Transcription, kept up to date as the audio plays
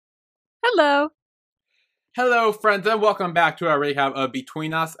Hello. Hello, friends, and welcome back to our recap of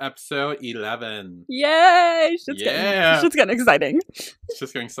Between Us, episode 11. Yay! Yeah. Shit's getting exciting. It's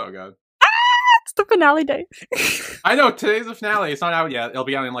just getting so good. It's the finale day. I know, today's the finale. It's not out yet. It'll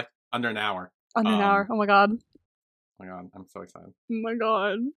be out in, under an hour. Under an hour. Oh my god. Oh my god, I'm so excited. Oh my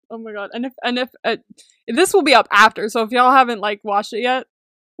god. Oh my god. And if this will be up after, so if y'all haven't, watched it yet,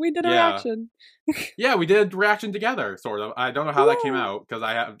 we did a reaction. Yeah, we did reaction together, sort of. I don't know how that came out, because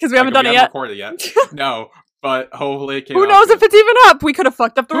we haven't done it yet. Recorded yet. No, but hopefully it came out. Who knows if it's even up? We could have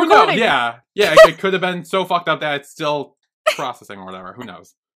fucked up the recording. Yeah, it could have been so fucked up that it's still processing or whatever. Who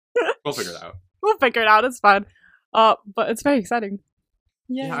knows? We'll figure it out. We'll figure it out. It's fine. But it's very exciting.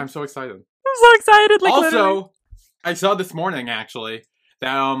 Yay. Yeah, I'm so excited. I'm so excited. Also, literally. I saw this morning, actually,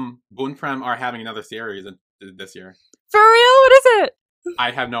 that Boonfrem are having another series this year. For real? What is it?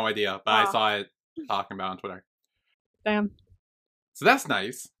 I have no idea, but I saw it talking about on Twitter. Damn. So that's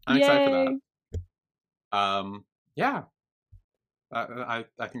nice. I'm excited for that. Yeah. I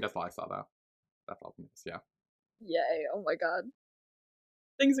think that's all I saw, though. That's all the news, yeah. Yay, oh my god.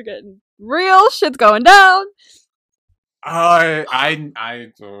 Things are getting real, shit's going down. Yep.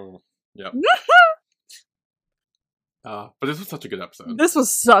 But this was such a good episode. This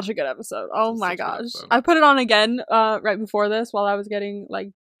was such a good episode. Oh my gosh. I put it on again, right before this while I was getting,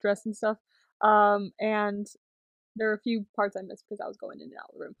 dressed and stuff. And there were a few parts I missed because I was going in and out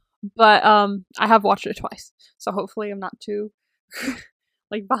of the room. But, I have watched it twice. So hopefully I'm not too,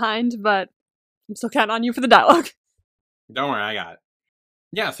 behind, but I'm still counting on you for the dialogue. Don't worry, I got it.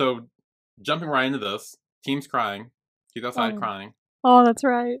 Yeah, so, jumping right into this, Team's crying. He's outside crying. Oh, that's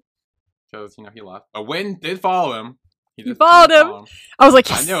right. Because, he left. But Wynn did follow him. He followed him. I was like,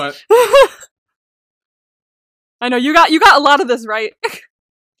 yes. I knew it. I know, you got a lot of this right.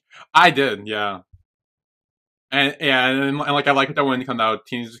 I did, yeah. And I like that when he comes out,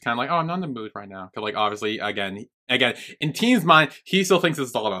 Teen's just kind of oh, I'm not in the mood right now. Because, obviously, again, in Teen's mind, he still thinks this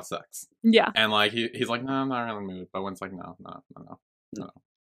is all about sex. Yeah. And, he's like, no, I'm not really in the mood. But Wynn's like, no.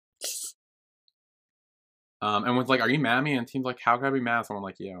 And Wynn's like, are you mad at me? And Teen's like, how could I be mad at someone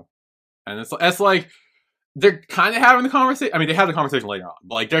like you? And it's like, they're kind of having the conversation. I mean, they have the conversation later on.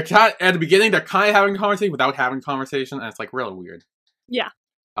 But, they're at the beginning, they're kind of having the conversation without having the conversation. And it's, really weird. Yeah.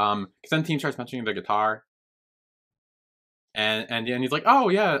 Because then Teen starts mentioning the guitar. And he's like, oh,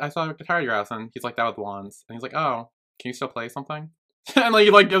 yeah, I saw a guitar you asked. And he's like, that was Juan's. And he's like, oh, can you still play something? And, he,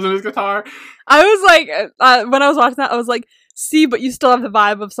 gives him his guitar. I was like, when I was watching that, I was like, see, but you still have the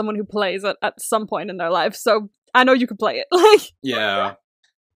vibe of someone who plays at some point in their life. So I know you can play it. Yeah.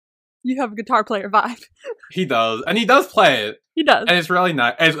 You have a guitar player vibe. He does. And he does play it. He does. And it's really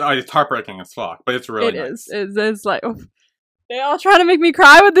nice. It's heartbreaking as fuck, but it's really nice. It's like, oh, they all try to make me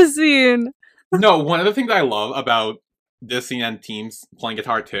cry with this scene. No, one of the things I love about this scene and Teams playing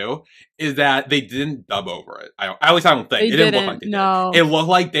guitar too is that they didn't dub over it. At least I don't think. It didn't look like they did. It looked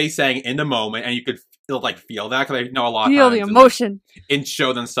like they sang in the moment and you could feel that, because I know a lot of times the emotion in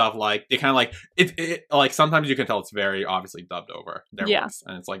shows and stuff, they kind of it sometimes you can tell it's very obviously dubbed over their voice,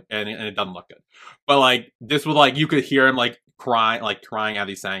 and it's and it doesn't look good. But this was you could hear him crying as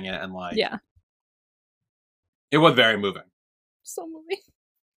he sang it, and yeah, it was very moving. So moving.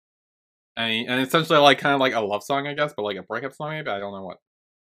 And essentially kind of a love song, I guess, but a breakup song maybe. I don't know what.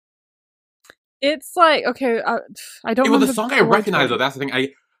 It's okay. I don't. It was a song I recognize though. That's the thing.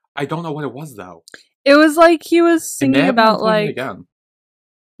 I don't know what it was though. It was he was singing about again.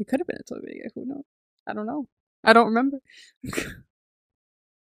 It could have been a Toy Video. Who knows? I don't know. I don't remember.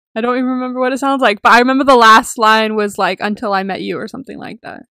 I don't even remember what it sounds like. But I remember the last line was "Until I met you" or something like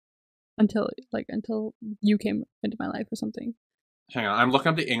that. Until you came into my life or something. Hang on, I'm looking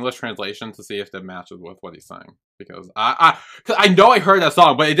up the English translation to see if it matches with what he's saying, because I know I heard that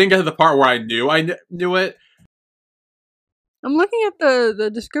song, but it didn't get to the part where I knew knew it. I'm looking at the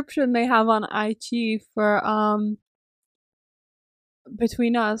description they have on IT for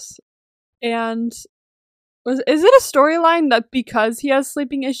Between Us, and is it a storyline that because he has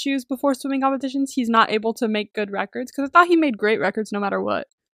sleeping issues before swimming competitions, he's not able to make good records? Because I thought he made great records no matter what.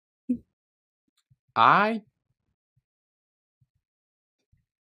 I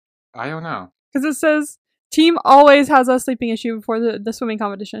don't know. Because it says, Team always has a sleeping issue before the swimming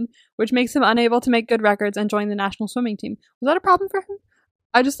competition, which makes him unable to make good records and join the national swimming team. Was that a problem for him?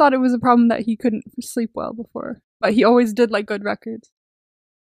 I just thought it was a problem that he couldn't sleep well before. But he always did good records.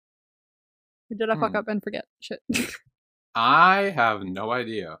 Or did I fuck up and forget? Shit. I have no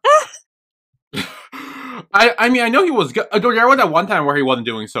idea. I mean, I know he was good. There was that one time where he wasn't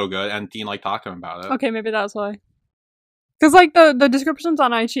doing so good, and Dean talked to him about it. Okay, maybe that's why. Because, the descriptions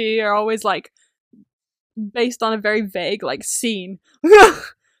on IG are always, based on a very vague, scene.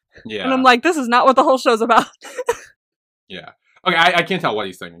 Yeah. And I'm like, this is not what the whole show's about. Yeah. Okay, I can't tell what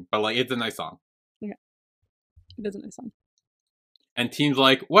he's singing, but like it's a nice song. Yeah. It is a nice song. And Team's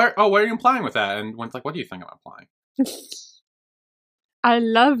like, what are you implying with that? And Wen's like, what do you think I'm implying? I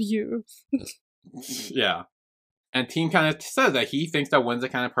love you. Yeah. And Team kind of says that he thinks that Wen's the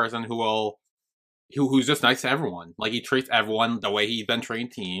kind of person who's just nice to everyone. Like, he treats everyone the way he's been treating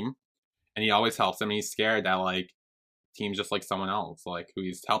Team, and he always helps them, and he's scared that, like, Team's just like someone else, like, who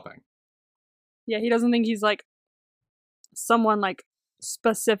he's helping. Yeah, he doesn't think he's, like, someone, like,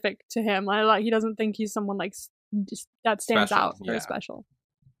 specific to him. Like, he doesn't think he's someone, like, just that stands special, out, very special.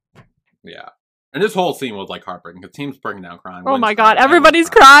 Yeah. And this whole scene was, like, heartbreaking, because Team's breaking down crying. Oh my god, everybody's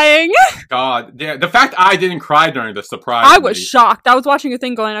crying! God, the fact I didn't cry during this surprise. I was shocked. I was watching a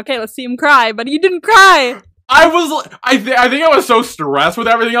thing going, okay, let's see him cry, but he didn't cry! I think I was so stressed with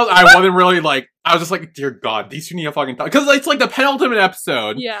everything else, I wasn't really, like, I was just like, dear God, these two need to fucking talk. Because it's, like, the penultimate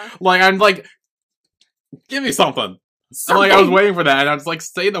episode. Yeah. Like, I'm like, give me something. And, like, I was waiting for that, and I was like,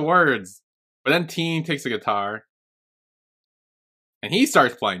 say the words. But then Team takes a guitar. And he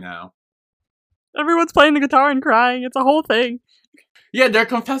starts playing now. Everyone's playing the guitar and crying. It's a whole thing. Yeah, they're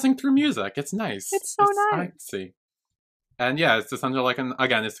confessing through music. It's nice. It's so nice. I see. And yeah, it's essentially like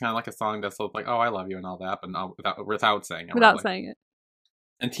it's kind of like a song that's like, oh, I love you and all that, but without saying it. Without saying it.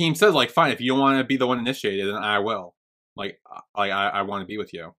 And Team says, like, fine, if you don't want to be the one initiated, then I will. Like I want to be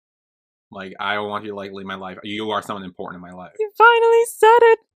with you. Like, I want you to, like, lead my life. You are someone important in my life. You finally said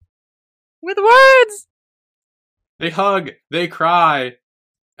it! With words! They hug, they cry,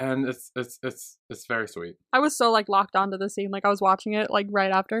 and it's very sweet. I was so, like, locked onto the scene. Like, I was watching it, like,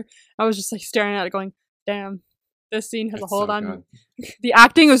 right after. I was just, like, staring at it going, damn, this scene has a hold on me. The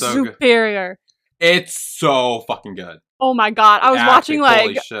acting was so superior. Good. It's so fucking good. Oh my god. I was watching,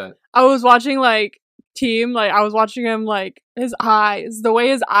 like, Team. Like, I was watching him, like, his eyes. The way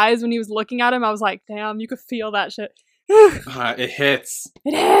his eyes, when he was looking at him, I was like, damn, you could feel that shit. It hits.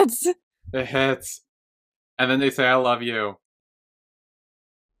 It hits. It hits. And then they say, I love you.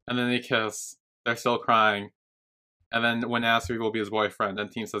 And then they kiss. They're still crying. And then when asked if he will be his boyfriend, then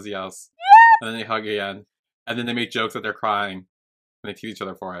Team says yes. And then they hug again. And then they make jokes that they're crying. And they tease each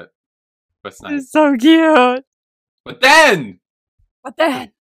other for it. But it's nice. It's so cute. But then!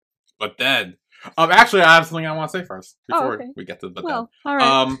 Actually, I have something I want to say first. Before we get to the then.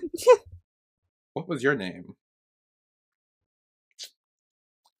 Alright. What was your name?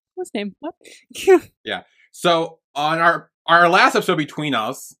 What's name? What? Yeah. So, on our last episode Between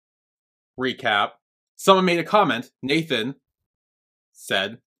Us, recap, someone made a comment. Nathan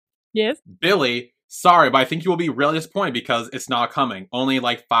said, yes, Billy, sorry, but I think you will be really disappointed because it's not coming. Only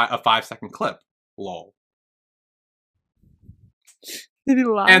like a 5-second clip. Lol. Did he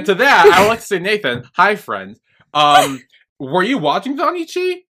lie? And to that, I would like to say, Nathan, hi friend. Were you watching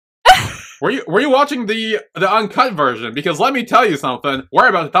Zanichi? Were you watching the uncut version? Because let me tell you something. We're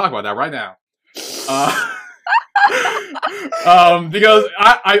about to talk about that right now.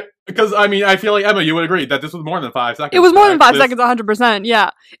 Because I feel like Emma, you would agree that this was more than 5 seconds. It was more than 5 seconds, 100%.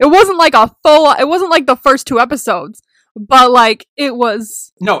 Yeah, it wasn't like it wasn't like the first 2 episodes, but like it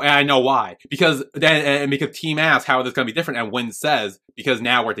was. No, and I know why. Because Team asks how this is gonna be different, and Win says because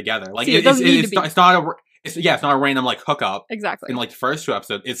now we're together. Like it's not a random like hookup. Exactly. In like the first 2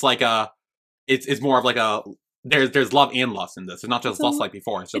 episodes, it's like it's more of like a there's love and lust in this. It's not just lust like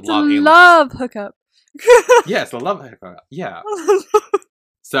before. It's just love and love hookup. Yes, the love hookup. Yeah.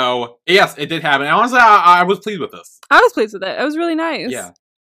 So yes, it did happen. And honestly, I was pleased with this. I was pleased with it. It was really nice. Yeah,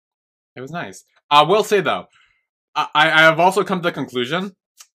 it was nice. I will say though, I have also come to the conclusion,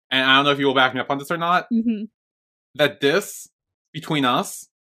 and I don't know if you will back me up on this or not, that this Between Us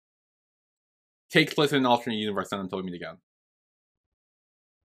takes place in an alternate universe than Until We Meet Again.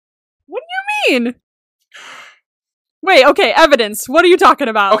 What do you mean? Wait, okay, evidence. What are you talking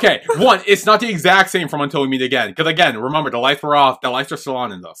about? Okay, one, it's not the exact same from Until We Meet Again. Because again, remember, the lights were off. The lights are still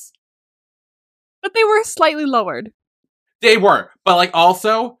on in this. But they were slightly lowered. They were. But like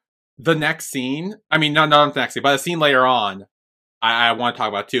also, the next scene, I mean, not the next scene, but the scene later on, I want to talk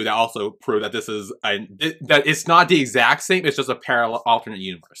about too, that also proved that this is, that it's not the exact same, it's just a parallel alternate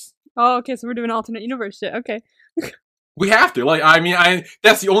universe. Oh, okay, so we're doing alternate universe shit, okay. We have to. Like, I mean,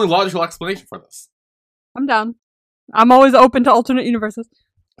 that's the only logical explanation for this. I'm down. I'm always open to alternate universes.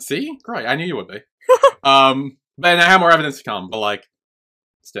 See? Great. I knew you would be. But I have more evidence to come, but like,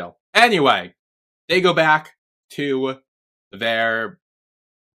 still. Anyway, they go back to their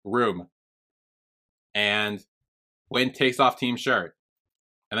room. And Win takes off Team's shirt.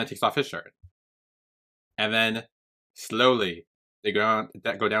 And then takes off his shirt. And then, slowly, they go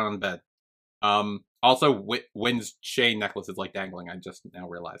down on the bed. Also, Wynn's chain necklace is like dangling. I just now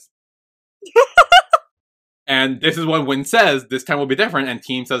realized. And this is when Wynn says, this time will be different. And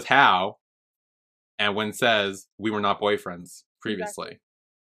Team says, how? And Wynn says, we were not boyfriends previously. Exactly.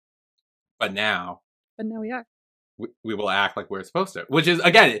 But now we are. We will act like we're supposed to. Which is,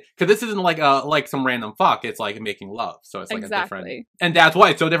 again, because this isn't like some random fuck. It's like making love. So it's like a different. And that's why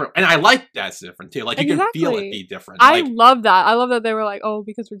it's so different. And I like that's different too. Like you can feel it be different. I love that. I love that they were like, oh,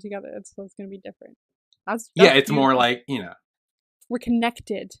 because we're together, so it's going to be different. That's yeah, it's beautiful. More like, you know. We're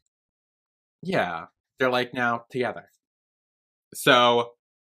connected. Yeah. They're like now together. So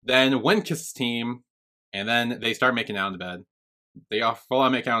then Wynn kisses Team, and then they start making out in the bed. They are full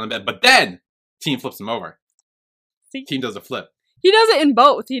on making out in the bed, but then Team flips him over. See? Team does a flip. He does it in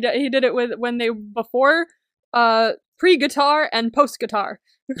both. He did it with when they before pre-guitar and post-guitar.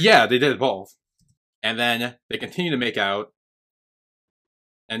 Yeah, they did both. And then they continue to make out.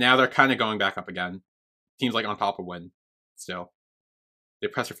 And now they're kind of going back up again. Team's like on top of Wynn still. They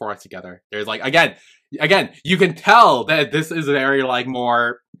press their foreheads together. There's like again, you can tell that this is very like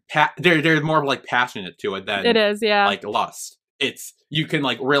more there's more like passionate to it than it is, yeah. Like lust. It's you can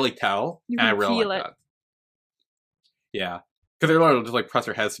like really tell, and I really like that. Yeah, because they're literally just like press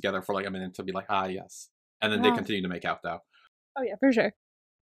their heads together for like a minute to be like, ah, yes, and then they continue to make out though. Oh yeah, for sure.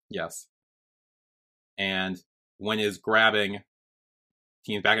 Yes, and Wynn is grabbing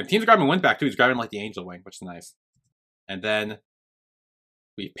Team's back, and Team's grabbing Wynn's back too. He's grabbing like the angel wing, which is nice. And then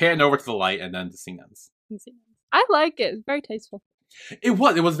we pan over to the light, and then the scene ends. I like it. It's very tasteful. It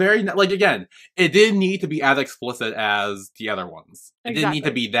was very, like, again, it didn't need to be as explicit as the other ones. It didn't need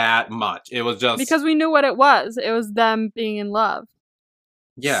to be that much. It was just... Because we knew what it was. It was them being in love.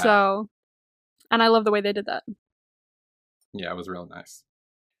 Yeah. So, and I love the way they did that. Yeah, it was real nice.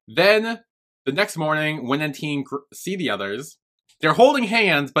 Then, the next morning, Wynn and Team see the others. They're holding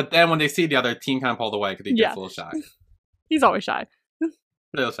hands, but then when they see the other, Team kind of pulled away because he gets a little shy. He's always shy. A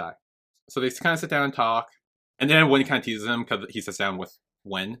little shy. So they kind of sit down and talk. And then Wynn kind of teases him because he sits down with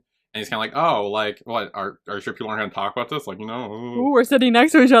Wynn. And he's kind of like, oh, like, what? Are you sure people aren't going to talk about this? Like, Ooh, we're sitting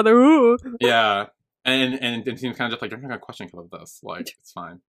next to each other. Ooh. Yeah. And Dean's kind of just like, you're not going to question because of this. Like, it's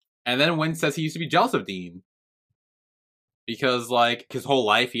fine. And then Wynn says he used to be jealous of Dean. Because, like, his whole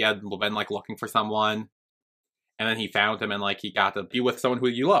life he had been, like, looking for someone. And then he found him and, like, he got to be with someone who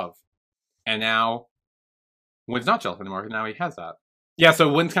you love. And now Wynn's not jealous anymore because now he has that. Yeah,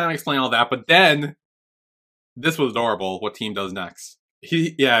 so Wynn's kind of explaining all that. But then... this was adorable, what Team does next.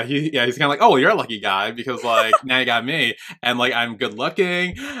 He's kind of like, oh, you're a lucky guy, because, like, now you got me, and, like, I'm good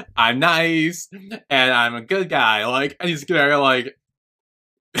looking, I'm nice, and I'm a good guy, like, and he's very, like...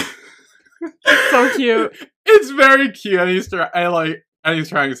 so cute. It's very cute, and he's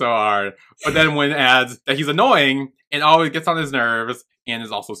trying so hard. But then Wynn adds that he's annoying, and always gets on his nerves, and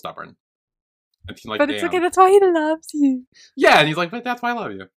is also stubborn. And Team's like, but it's okay, that's why he loves you. Yeah, and he's like, but that's why I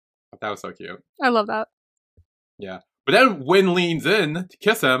love you. But that was so cute. I love that. Yeah. But then Wynn leans in to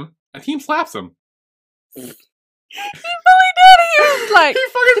kiss him, and Team slaps him. He really did! He was like... he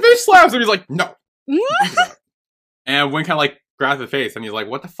fucking bitch slaps him! He's like, no! And Wynn kind of like grabs his face, and he's like,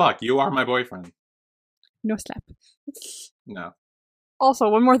 what the fuck? You are my boyfriend. No slap. No. Also,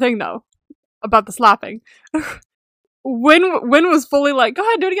 one more thing, though. About the slapping. Wynn was fully like, go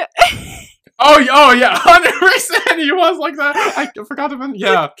ahead, do it again. oh yeah, 100%! He was like that. I forgot to mention.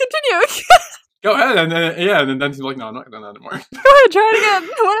 Yeah. Continue. Go ahead, and then he's like, no, I'm not doing that anymore. Go ahead, try it again.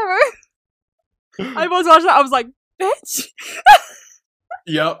 Whatever. I was watching that, I was like, bitch.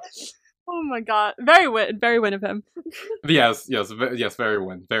 Yep. Oh my god. Very Wynn of him. Yes, very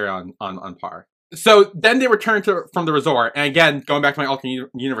Wynn. Very on par. So then they return from the resort, and again, going back to my alternate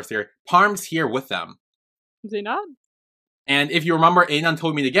universe theory, Parm's here with them. Is he not? And if you remember in Until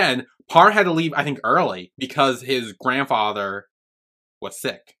We Meet Again, Parm had to leave, I think, early, because his grandfather was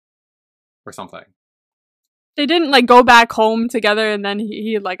sick. Or something. They didn't like go back home together, and then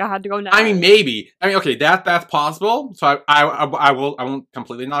he like I had to go now. I mean, maybe. I mean, okay, that's possible. So I won't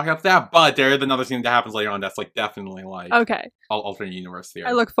completely knock out that, but there is another scene that happens later on that's like definitely like alternate universe theory.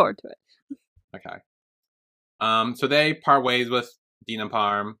 I look forward to it. Okay. So they part ways with Dean and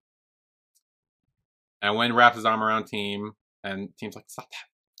Parm, and Wynn wraps his arm around Team, and Team's like, stop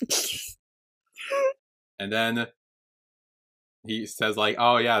that. And then he says like,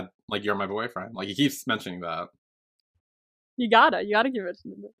 oh yeah, like you're my boyfriend. Like he keeps mentioning that. You gotta give it to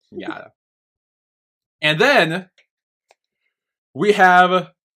me. Yeah. And then we have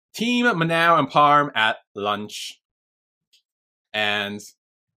Team Manaw and Parm at lunch. And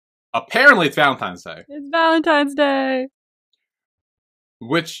apparently it's Valentine's Day. It's Valentine's Day.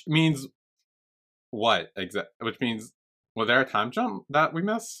 Which means what? Which means, was there a time jump that we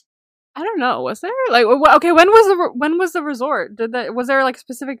missed? I don't know. Was there like okay? When was the resort? Was there like a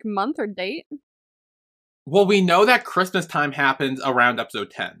specific month or date? Well, we know that Christmas time happens around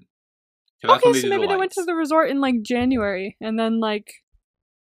episode 10. Okay, so maybe they went to the resort in like January, and then like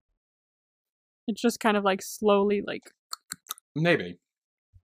it just kind of like slowly like maybe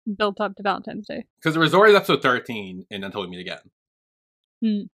built up to Valentine's Day. Because the resort is episode 13 in Until We Meet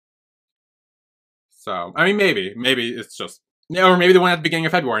Again. So I mean, maybe it's just. Yeah, or maybe they went at the beginning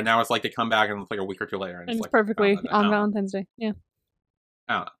of February, and now it's like they come back and it's like a week or two later. And it's like, perfectly on Valentine's Day. Yeah.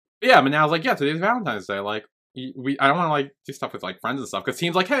 I don't know. But yeah, but now it's like, yeah, today's Valentine's Day. Like, I don't want to like do stuff with like friends and stuff. Because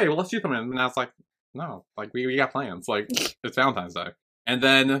team's like, hey, well, let's do something. And now it's like, no, like we got plans. Like, it's Valentine's Day. And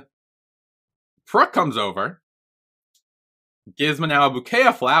then Brooke comes over, gives Manal a bouquet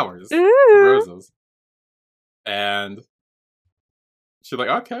of flowers, roses. And she's like,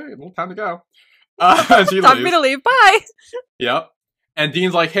 okay, well, time to go. Time for me to leave. Bye. Yep. And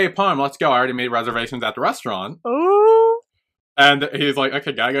Dean's like, hey, Palm, let's go. I already made reservations at the restaurant. Oh. And he's like,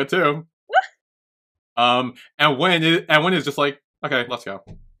 okay, gotta go too. And Wynn is just like, okay, let's go.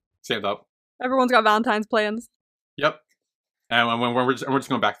 Stand up. Everyone's got Valentine's plans. Yep. And when we're just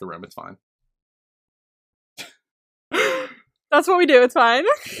going back to the room. It's fine. That's what we do. It's fine.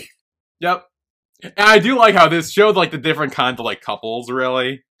 Yep. And I do like how this showed like the different kinds of like couples,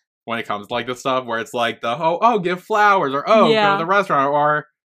 really. When it comes to like this stuff, where it's like the give flowers, or go to the restaurant, or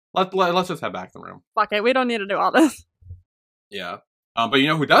let's just head back to the room. Fuck it, we don't need to do all this. Yeah, but you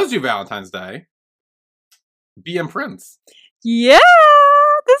know who does do Valentine's Day? B and Prince. Yeah,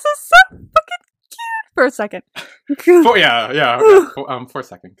 this is so fucking cute. For a second. For a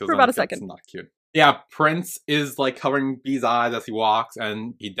second, for about a second. It's not cute. Yeah, Prince is like covering B's eyes as he walks,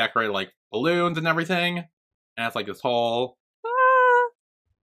 and he decorated like balloons and everything, and it's like this whole.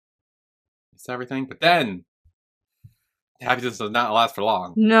 Everything, but then happiness does not last for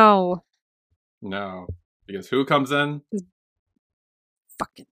long. No, because who comes in?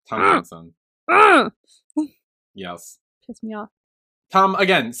 Fucking Tom Johnson. Yes, piss me off. Tom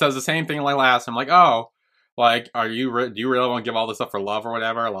again says the same thing like last time. Like, oh, like, do you really want to give all this up for love or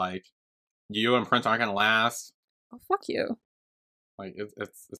whatever? Like, you and Prince aren't gonna last. Oh, fuck you. Like,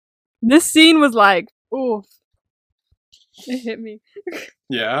 it's... This scene was like, oof. It hit me.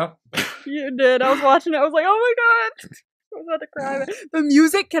 Yeah? You did. I was watching it. I was like, oh my god. I was about to cry. The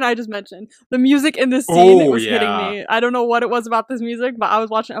music, can I just mention? The music in this scene was hitting me. I don't know what it was about this music, but I was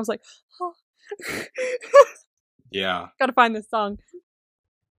watching it. I was like, oh. Yeah. Gotta find this song.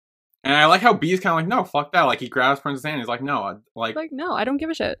 And I like how B's kind of like, no, fuck that. Like, he grabs Prince's hand. He's like, no. No, I don't give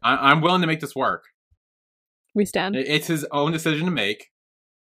a shit. I'm willing to make this work. We stand. It's his own decision to make.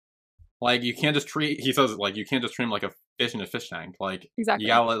 Like, you can't just treat, he says, like, you can't just treat him like a fish in a fish tank. Like, exactly.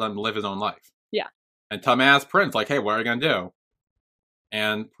 You gotta let him live his own life. Yeah. And Tom asks Prince, like, hey, what are you gonna do?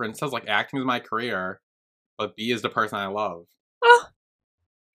 And Prince says, like, acting is my career, but B is the person I love. Oh.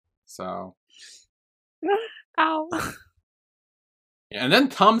 So. Ow. Yeah, and then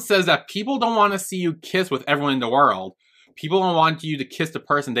Tom says that people don't want to see you kiss with everyone in the world. People don't want you to kiss the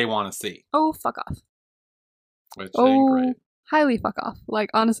person they want to see. Oh, fuck off. Which ain't great. Highly fuck off. Like,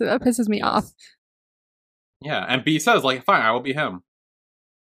 honestly, that pisses me off. Yeah, and B says, like, fine, I will be him.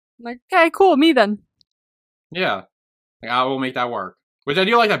 Like, okay, cool, me then. Yeah. Like, I will make that work. Which I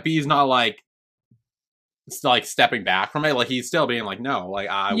do like that B's not, like stepping back from it. Like, he's still being like, no, like,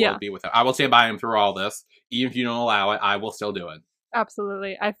 I will be with him. I will stand by him through all this. Even if you don't allow it, I will still do it.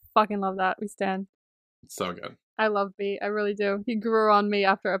 Absolutely. I fucking love that. We stand. It's so good. I love B. I really do. He grew on me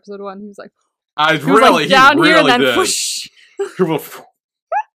after episode 1. He was like, he really here and then did. whoosh.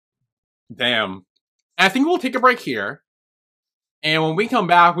 Damn. And I think we'll take a break here. And when we come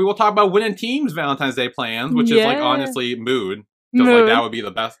back, we will talk about winning teams' Valentine's Day plans, which is like honestly mood. Because like that would be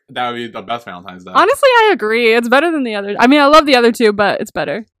the best. That would be the best Valentine's Day. Honestly, I agree. It's better than the other. I mean, I love the other two, but it's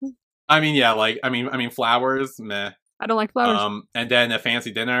better. I mean, yeah. Like, I mean, flowers, meh. I don't like flowers. And then a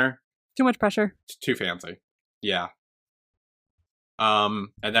fancy dinner. Too much pressure. Too fancy. Yeah. And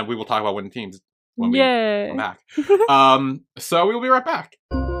then we will talk about winning teams when we come back. So we will be right back.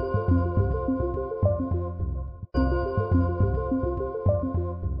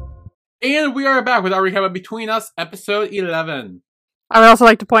 And we are back with our recap of Between Us, episode 11. I would also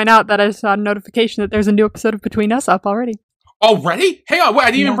like to point out that I saw a notification that there's a new episode of Between Us up already. Already? Hang on, wait,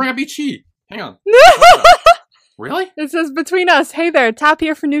 I didn't even bring up Ichi. Hang on. Really? It says Between Us. Hey there, tap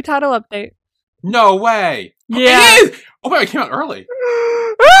here for new title update. No way. Yeah. It is! Oh wait, it came out early.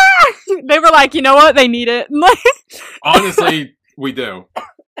 They were like, you know what? They need it. Honestly, we do.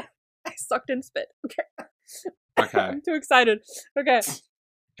 I sucked in spit. Okay. I'm too excited. Okay.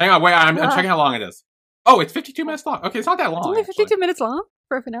 Hang on, wait, I'm checking how long it is. Oh, it's 52 minutes long. Okay, it's not that long. It's only 52 minutes long?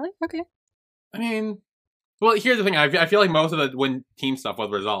 for a finale? Okay. I mean, well, here's the thing. I feel like most of the when team stuff was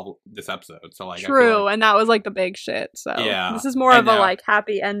resolved this episode. So like, true, and that was like the big shit. So yeah, this is more of a like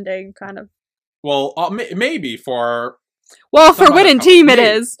happy ending kind of. Well, maybe for. Well, for Win and Team, maybe.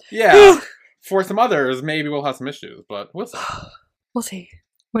 It is. Yeah. For some others, maybe we'll have some issues, but we'll see. We'll see.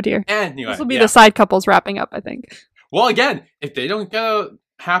 Oh dear. Anyway, this will be the side couples wrapping up, I think. Well, again, if they don't get a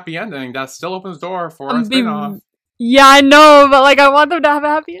happy ending, that still opens the door for a spin-off. Yeah, I know, but like I want them to have a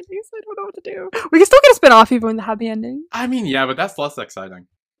happy ending, so I don't know what to do. We can still get a spin-off even with the happy ending. I mean, yeah, but that's less exciting.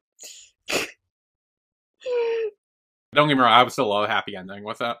 Don't get me wrong, I would still love a happy ending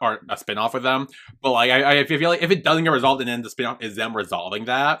with them, or a spin-off with them. But like, I feel like if it doesn't get resolved and then the spin-off is them resolving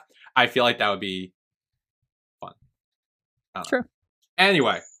that, I feel like that would be fun. True.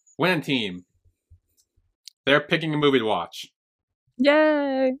 Anyway, Win and Team. They're picking a movie to watch.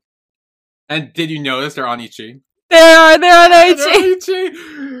 Yay! And did you notice they're on Ichi? They're on Ichi!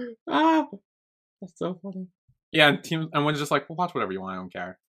 Ah, that's so funny. Yeah, and Win's just like, well, watch whatever you want, I don't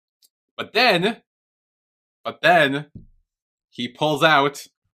care. But then, he pulls out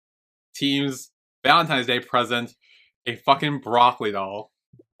Team's Valentine's Day present, a fucking broccoli doll.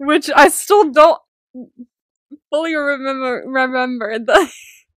 Which I still don't fully remember the...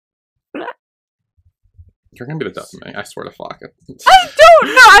 You're gonna be the death of me, I swear to fuck it. I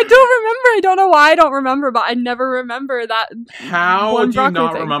don't know, I don't remember. I don't know why I don't remember, but I never remember that. How do you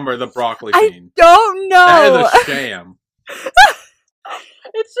not remember the broccoli scene? I don't know. That is a sham.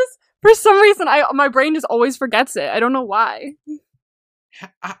 It's just, for some reason, my brain just always forgets it. I don't know why.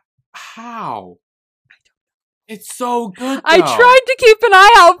 How? It's so good, though. I tried to keep an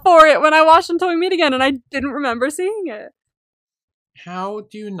eye out for it when I watched Until We Meet Again, and I didn't remember seeing it. How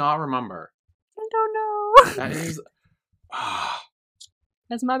do you not remember? I don't know. That is...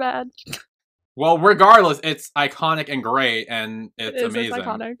 That's my bad. Well, regardless, it's iconic and great, and it's amazing. It's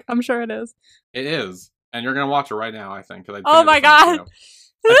iconic. I'm sure it is. It is. And you're going to watch it right now, I think. Oh my god!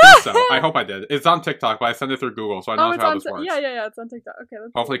 I think so. I hope I did. It's on TikTok, but I sent it through Google, so I know how this works. Yeah, it's on TikTok. Okay.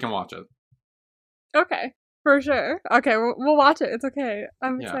 Hopefully you can watch it. Okay. For sure. Okay, we'll watch it. It's okay.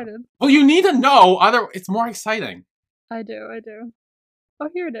 I'm excited. Well, you need to know. It's more exciting. I do. Oh,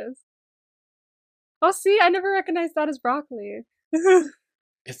 here it is. Oh, see? I never recognized that as broccoli.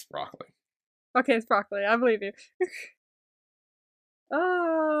 It's broccoli. Okay, it's broccoli. I believe you.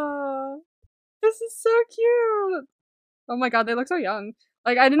 Oh, this is so cute. Oh my god, they look so young.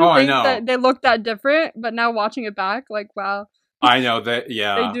 Like, I didn't think that they looked that different, but now watching it back, like, wow. I know that,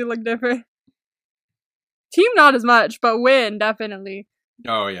 yeah. They do look different. Team not as much, but Win, definitely.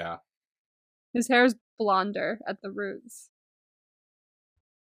 Oh, yeah. His hair's blonder at the roots.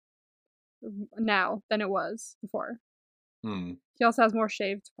 Now than it was before. He also has more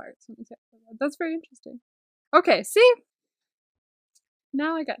shaved parts in his hair. That's very interesting. Okay, see?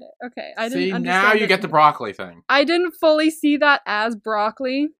 Now I got it. Okay, I didn't understand. Now you get the broccoli thing. I didn't fully see that as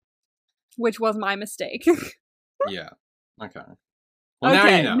broccoli, which was my mistake. Yeah. Okay. Well, now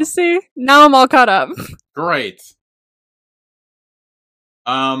you know. You see? Now I'm all caught up. Great.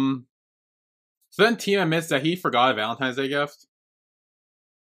 So then Team admits that he forgot a Valentine's Day gift.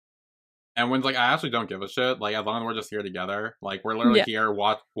 And Win's like, I actually don't give a shit. Like, as long as we're just here together. Like, we're literally here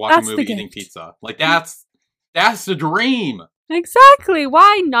watching a movie, eating pizza. Like, that's the dream. Exactly.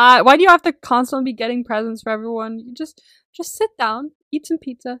 Why not? Why do you have to constantly be getting presents for everyone? You just sit down, eat some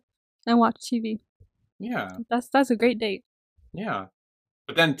pizza, and watch TV. Yeah. That's a great date. Yeah.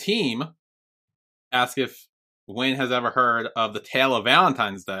 But then Team asks if Win has ever heard of the tale of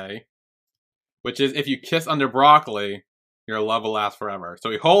Valentine's Day, which is if you kiss under broccoli, your love will last forever. So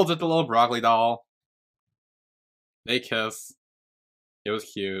he holds it, the little broccoli doll. They kiss. It was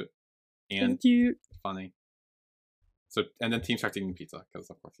cute. And funny. So, and then Team starts eating pizza, because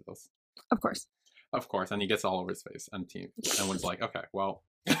of course he does. Of course. Of course, and he gets all over his face. And Win's like, okay, well.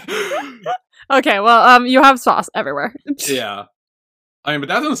 Okay, well, you have sauce everywhere. Yeah. I mean, but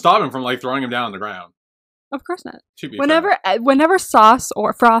that doesn't stop him from, like, throwing him down on the ground. Of course not. Whenever sauce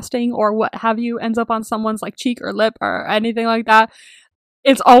or frosting or what have you ends up on someone's, like, cheek or lip or anything like that,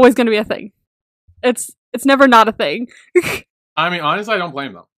 it's always going to be a thing. It's never not a thing. I mean, honestly, I don't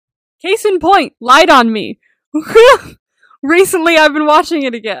blame them. Case in point, lied on me. Recently, I've been watching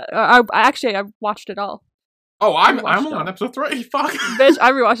it again. I watched it all. Oh, I'm on episode 3. Fuck. Bitch,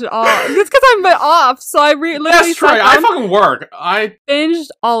 I rewatched it all. It's because I'm off, so I literally. That's right. I fucking work. I binged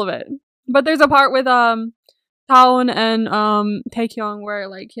all of it. But there's a part with Taehoon and Taekyung where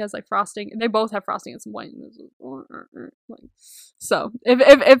like he has like frosting. They both have frosting at some point. So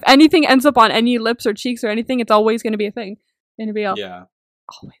if anything ends up on any lips or cheeks or anything, it's always going to be a thing. Anybody else? Yeah.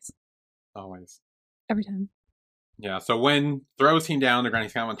 Always. Every time. Yeah, so Win throws Team down, they're kind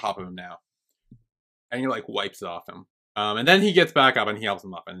of on top of him now. And he, like, wipes it off him. And then he gets back up and he helps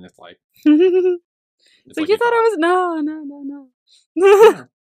him up, and it's like... It's like you thought I was... No. Yeah.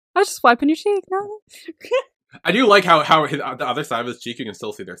 I was just wiping your cheek, no. I do like how the other side of his cheek, you can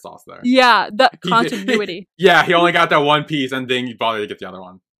still see their sauce there. Yeah, the continuity. Yeah, he only got that one piece, and then he bothered to get the other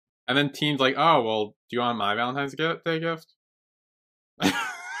one. And then Team's like, oh, well, do you want my Valentine's Day gift?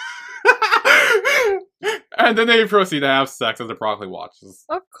 And then they proceed to have sex as the broccoli watches.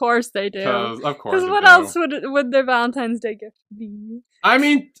 Of course they do. Of course. Because what else would their Valentine's Day gift be? I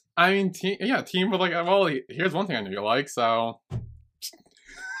mean, Team would like. Well, here's one thing I know you like, so.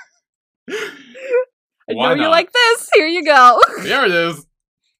 I know you like this. Here you go. There it is.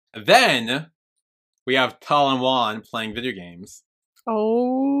 Then we have Tal and Juan playing video games.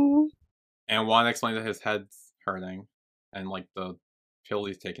 Oh. And Juan explains that his head's hurting, and like the pill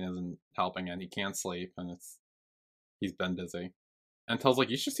he's taking isn't helping, and he can't sleep, and he's been busy. And Tal's like,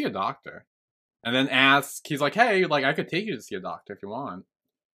 you should see a doctor. And then he's like, hey, like I could take you to see a doctor if you want.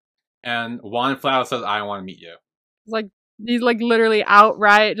 And Juan flat out says, I don't want to meet you. Like he's like literally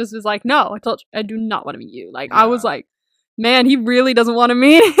outright just was like, no, I do not want to meet you. Like yeah. I was like, man, he really doesn't want to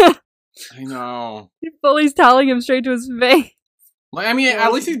meet him. I know. He's telling him straight to his face. Like, I mean,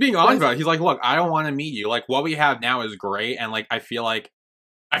 at least he's being honest about it. He's like, look, I don't want to meet you. Like, what we have now is great. And, like, I feel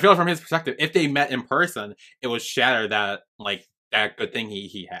from his perspective, if they met in person, it would shatter that, like, that good thing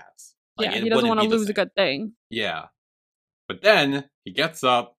he has. Like, yeah, he doesn't want to lose a good thing. Yeah. But then, he gets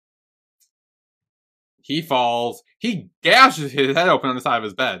up. He falls. He gashes his head open on the side of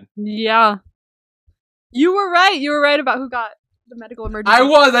his bed. Yeah. You were right. You were right about who got the medical emergency.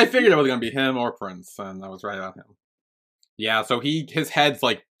 I figured it was going to be him or Prince, and I was right about him. Yeah, so his head's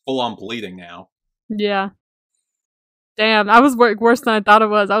like full on bleeding now. Yeah. Damn, that was worse than I thought it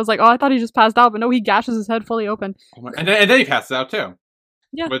was. I was like, oh, I thought he just passed out, but no, he gashes his head fully open. And then he passes out too.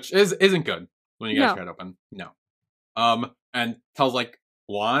 Yeah. Which isn't good when you gash your head open. No. And tells like,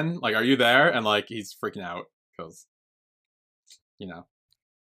 Juan, like, are you there? And like, he's freaking out because, you know.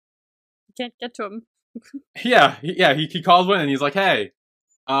 You can't get to him. He calls Win and he's like, hey,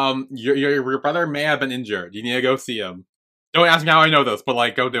 your brother may have been injured. You need to go see him. Don't ask me how I know this, but,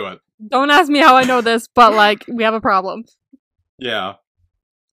 like, go do it. Don't ask me how I know this, but, like, we have a problem. Yeah.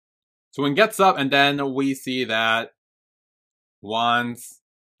 So Win gets up, and then we see that Juan's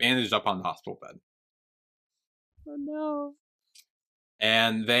bandaged up on the hospital bed. Oh, no.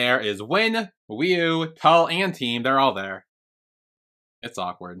 And there is Win, Wii, Tal, and Team. They're all there. It's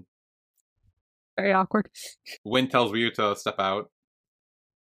awkward. Very awkward. Win tells Wii to step out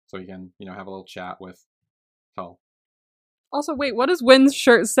so he can, have a little chat with Tal. Also, wait, what does Win's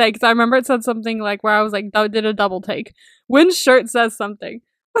shirt say? Because I remember it said something like where I was like, did a double take. Win's shirt says something.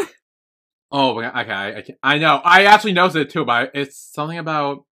 Oh, okay. I know. I actually noticed it too, but it's something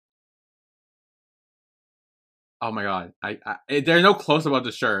about... Oh my god. There's no close about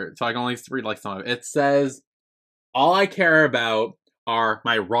the shirt, so I can only read like some of it. It says, all I care about are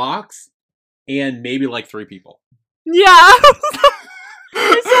my rocks and maybe like 3 people. Yeah.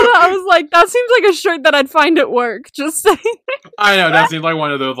 I was like, that seems like a shirt that I'd find at work. Just saying. I know, that seems like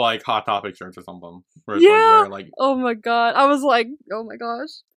one of those like Hot Topic shirts or something. Yeah. Like, oh my god. I was like, oh my gosh.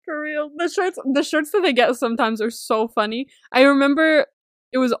 For real. The shirts that they get sometimes are so funny. I remember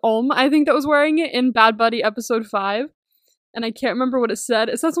it was I think that was wearing it in Bad Buddy episode 5. And I can't remember what it said.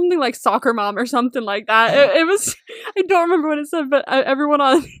 It said something like soccer mom or something like that. It was, I don't remember what it said, but everyone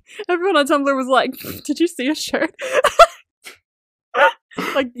on Tumblr was like, did you see a shirt?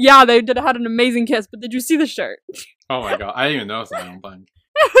 Like, yeah, they had an amazing kiss, but did you see the shirt? Oh my god, I didn't even notice that, I don't think.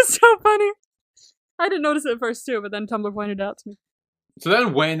 It was so funny. I didn't notice it at first too, but then Tumblr pointed it out to me. So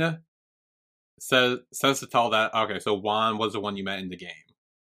then Win says to Tal that, okay, so Juan was the one you met in the game.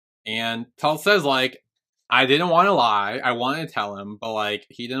 And Tal says, like, I didn't want to lie, I wanted to tell him, but, like,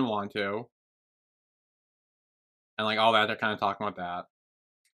 he didn't want to. And, like, all that, they're kind of talking about that.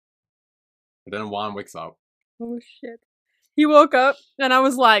 But then Juan wakes up. Oh, shit. He woke up, and I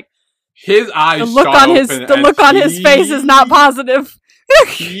was like, his eyes. The look on his face is not positive.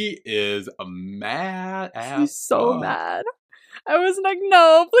 He is mad as He's so mad. I was like,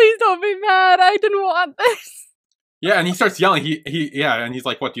 no, please don't be mad. I didn't want this. Yeah, and he starts yelling. And he's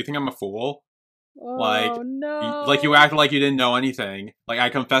like, "What? Do you think I'm a fool? Oh, like, no. Like you acted like you didn't know anything. Like I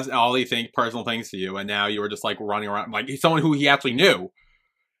confessed all these personal things to you, and now you were just like running around like he's someone who he actually knew.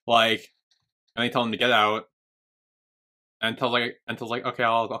 Like, and they tell him to get out. And Tal's like, okay,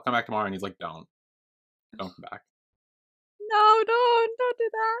 I'll come back tomorrow. And he's like, don't come back. No, don't do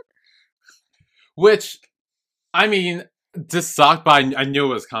that. Which, I mean, this sucked, but I knew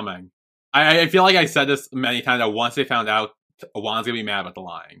it was coming. I feel like I said this many times that once they found out, Juan's gonna be mad about the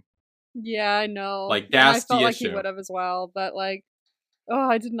lying. Yeah, I know. Like, that's I felt the like issue. he would have as well, but like, oh,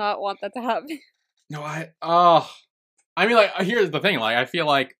 I did not want that to happen. No, I mean, like, here's the thing. Like, I felt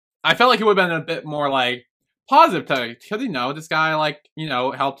like he would have been a bit more like positive to, because this guy, like,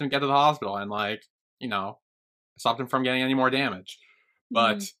 helped him get to the hospital and, like, stopped him from getting any more damage.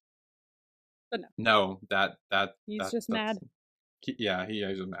 But no, he's just mad. Yeah, he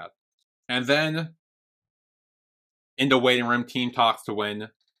is just mad. And then in the waiting room, team talks to Win,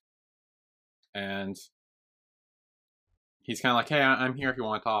 and he's kind of like, "Hey, I'm here if you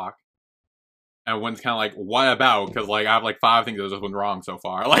want to talk." And Win's kind of like, "What about?" Because, like, I have like 5 things that just went wrong so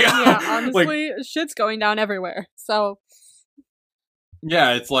far. Like, yeah, honestly, like, shit's going down everywhere. So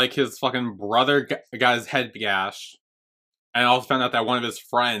yeah, it's like his fucking brother got his head gashed, and I also found out that one of his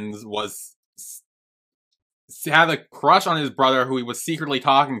friends had a crush on his brother who he was secretly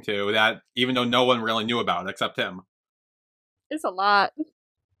talking to, that even though no one really knew about it except him. It's a lot.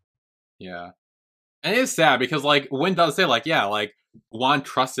 Yeah. And it is sad because, like, Win does say, like, yeah, like, Juan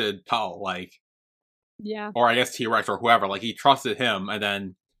trusted Tull, like, yeah, or I guess T-Rex or whoever, like, he trusted him, and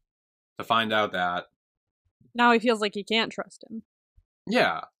then to find out that now he feels like he can't trust him.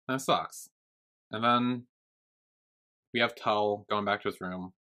 Yeah, that sucks. And then we have Tull going back to his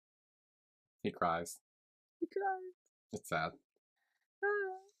room. He cries. It's sad.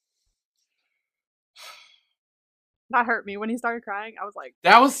 That hurt me when he started crying. I was like,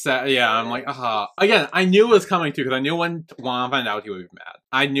 that was sad. Yeah, I'm like, Again, I knew it was coming too, because I knew when Juan found out he would be mad.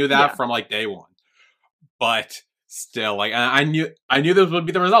 I knew that from like day one. But still, like, I knew this would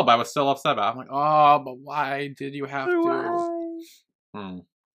be the result, but I was still upset about it. I'm like, oh, but why did you have to?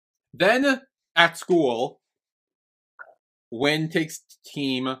 Then at school, Win takes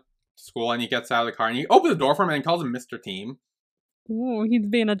Team to school, and he gets out of the car, and he opens the door for him and calls him Mr. Team. Ooh, he's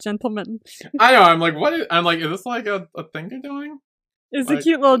being a gentleman. I know. I'm like, what? Is this like a thing you're doing? It's like, a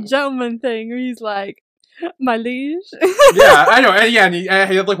cute little gentleman thing where he's like, my liege. Yeah, I know. And yeah, and he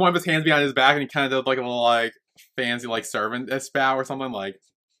had like one of his hands behind his back, and he kind of did like a little like fancy like servant spout or something. Like,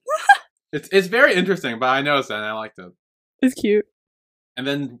 it's very interesting, but I noticed it and I liked it. It's cute. And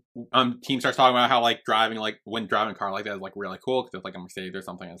then Team starts talking about how like when driving a car like that is like really cool because it's like a Mercedes or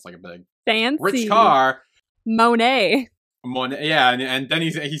something. It's like a big fancy rich car. Monet. Yeah, and then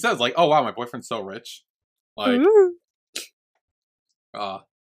he says like, "Oh wow, my boyfriend's so rich." Like, that's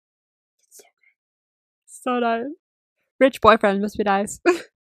so good. So nice. Rich boyfriend must be nice.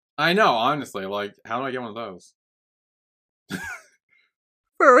 I know, honestly. Like, how do I get one of those?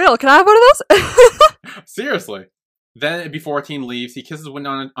 For real, can I have one of those? Seriously. Then before Team leaves, he kisses Win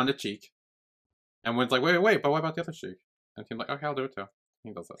on the cheek, and Win's like, "Wait, but what about the other cheek?" And Team's like, "Okay, I'll do it too."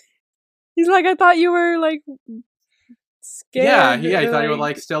 He does it. He's like, "I thought you were like scared." Yeah, he thought you were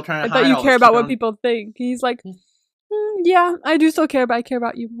like still trying to hide. I thought you care about what people think. He's like, "Yeah, I do still care, but I care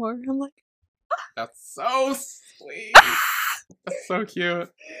about you more." I'm like, that's so sweet. That's so cute.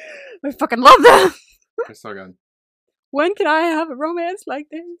 I fucking love them. They're so good. When can I have a romance like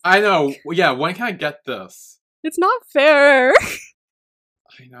this? I know. Yeah, when can I get this? It's not fair.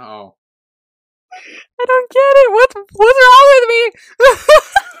 I know. I don't get it. What's wrong with me?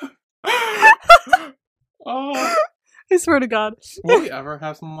 Oh. I swear to God. Will we ever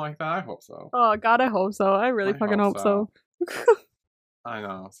have something like that? I hope so. Oh God, I hope so. I really fucking hope so. I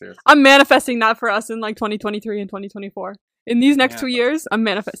know, seriously. I'm manifesting that for us in like 2023 and 2024. In these next 2 years, I'm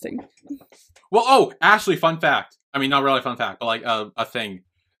manifesting. Well, actually, fun fact. I mean, not really fun fact, but like a thing.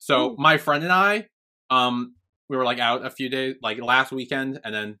 So my friend and I, we were like out a few days, like last weekend,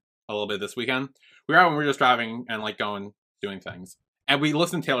 and then a little bit this weekend. We were out when we were just driving and like doing things, and we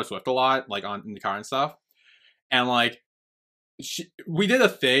listened to Taylor Swift a lot, like in the car and stuff. And like, we did a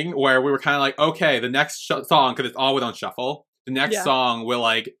thing where we were kind of like, okay, the next song, because it's always on shuffle. The next song will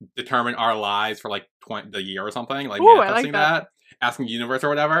like determine our lives for like the year or something, like manifesting that, asking the universe or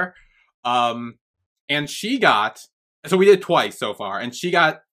whatever. And she got, so we did twice so far, and she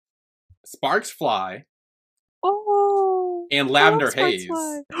got Sparks Fly. Oh. And Lavender Haze.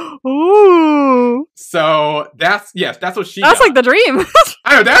 Ooh. So that's what she got. That's like the dream.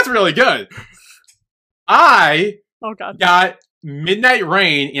 I know, that's really good. I God. got Midnight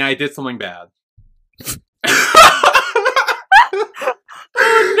Rain, and I did something bad.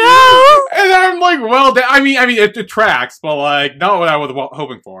 Oh no! And I'm like, well, I mean, it tracks, but like, not what I was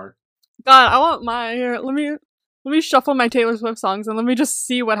hoping for. God, I want my here. Let me shuffle my Taylor Swift songs and let me just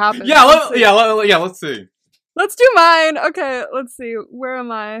see what happens. Yeah, let's see. Let's do mine. Okay, let's see. Where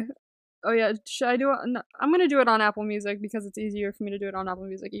am I? Oh yeah, should I do it? No, I'm gonna do it on Apple Music because it's easier for me to do it on Apple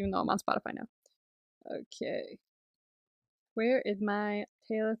Music, even though I'm on Spotify now. Okay. Where is my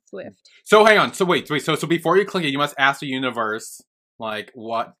Taylor Swift? So hang on. So wait. So before you click it, you must ask the universe, like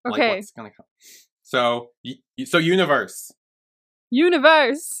what, okay. like what's gonna come. So universe.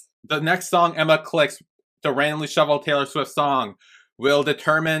 Universe. The next song Emma clicks to randomly shuffle Taylor Swift song will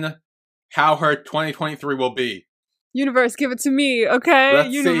determine how her 2023 will be. Universe, give it to me, okay? Let's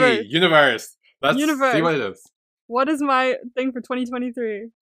see. Universe. Let's see what it is. What is my thing for 2023?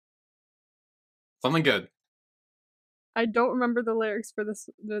 Something good. I don't remember the lyrics for this.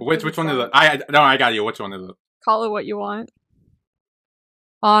 Which one is it? I got you. Which one is it? Call It What You Want.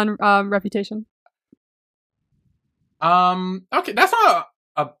 On Reputation. Okay, that's not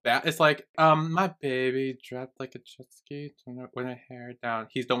a bad. It's like my baby dropped like a jet ski when her hair down.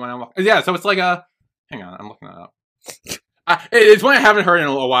 He's the one I'm walking. Yeah, so it's like a. Hang on, I'm looking that up. It's one I haven't heard in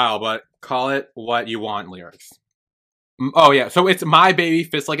a while, but Call It What You Want lyrics. Oh yeah, so it's my baby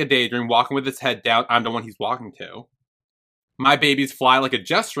fits like a daydream, walking with his head down. I'm the one he's walking to. My babies fly like a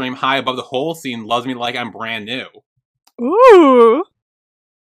jet stream high above the whole scene. Loves me like I'm brand new. Ooh,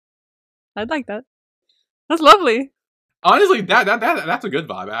 I'd like that. That's lovely. Honestly, that's a good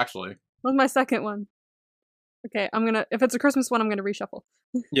vibe, actually. What's my second one? Okay, if it's a Christmas one, I'm gonna reshuffle.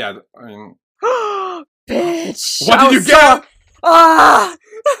 Yeah, I mean... Bitch! What did you get? I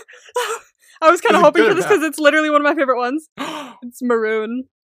was kind of hoping for this because it's literally one of my favorite ones. It's Maroon.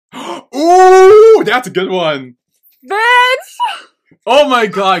 Ooh, that's a good one. Bitch! Oh my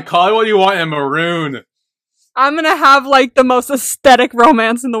god, Call It What You Want and Maroon. I'm gonna have, like, the most aesthetic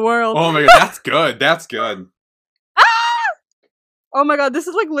romance in the world. Oh my god, that's good. That's good. Oh my god, this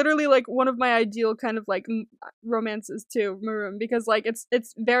is, like, literally, like, one of my ideal kind of, like, romances, too, Maroon. Because, like, it's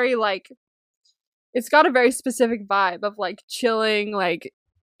very, like... It's got a very specific vibe of, like, chilling, like,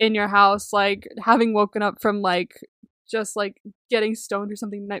 in your house, like, having woken up from, like, just, like, getting stoned or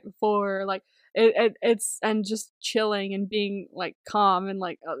something the night before, like, it's, and just chilling and being, like, calm and,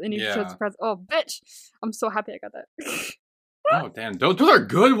 like, and you just present. Oh, bitch! I'm so happy I got that. Oh, damn. Those are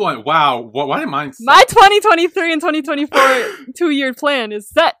good ones. Wow. Why didn't mine suck? My 2023 and 2024 2-year plan is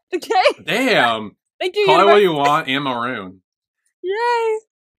set, okay? Damn. Thank you, Call It What You Want and Maroon. Yay!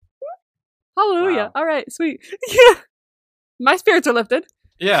 Hallelujah. Wow. All right, sweet. Yeah. My spirits are lifted.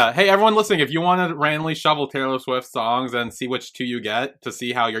 Yeah. Hey, everyone listening, if you want to randomly shovel Taylor Swift songs and see which two you get to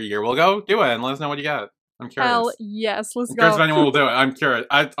see how your year will go, do it and let us know what you get. I'm curious. Hell yes, let's go. I'm curious if anyone will do it. I'm curious.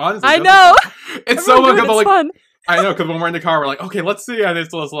 Honestly, I know. It's so good, but like, fun. I know, because when we're in the car, we're like, okay, let's see, and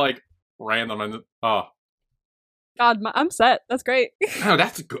it's just like random and oh. God, I'm set. That's great. Oh,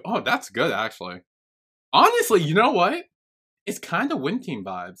 that's good. Oh, that's good actually. Honestly, you know what? It's kind of Win Team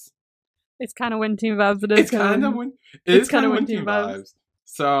vibes. It's kind of Win Team vibes. It's kind of Win. It's kind of Win Team vibes.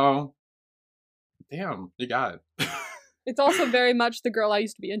 So, damn, you got it. It's also very much the girl I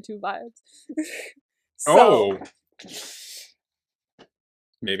used to be into vibes. So,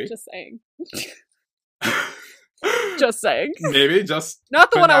 maybe. Just saying. Just saying. Maybe just not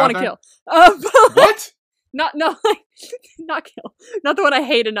the one I want to kill. What? Not not kill. Not the one I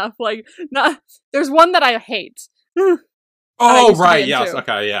hate enough. Like not. There's one that I hate. Oh right, yes,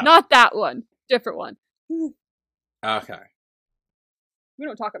 okay, yeah. Not that one. Different one. Okay. We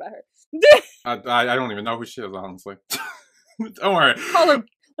don't talk about her. I don't even know who she is, honestly. Don't worry.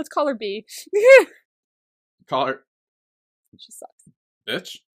 Let's call her B. Call her. She sucks.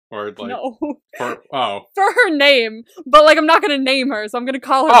 Bitch. Or like no. For her name, but like I'm not gonna name her, so I'm gonna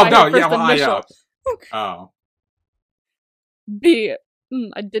call her by her first initial. Oh. B.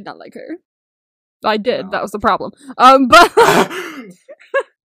 I did not like her. I did. No. That was the problem. But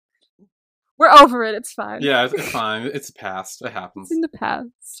we're over it. It's fine. Yeah, it's fine. It's past. It happens. It's in the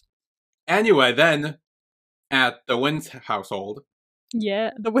past. Anyway, then at the Wynn household.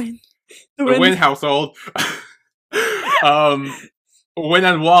 Yeah, the Wynn. The Wynn household. Wynn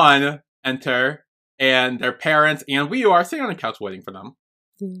and Juan enter, and their parents and we are sitting on the couch waiting for them.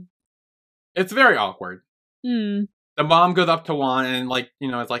 It's very awkward. The mom goes up to Juan and, like,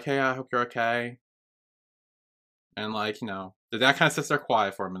 you know, is like, hey, I hope you're okay. And, like, you know, the dad kind of sits there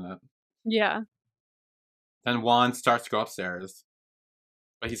quiet for a minute. Yeah. Then Juan starts to go upstairs.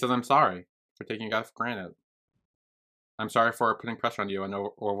 But he says, I'm sorry for taking you guys for granted. I'm sorry for putting pressure on you and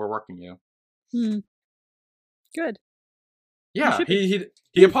overworking you. Good. Yeah,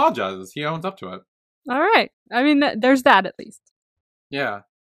 he apologizes. He owns up to it. All right. I mean, there's that at least. Yeah.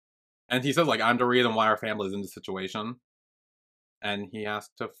 And he says, like, I'm the reason why our family's in this situation. And he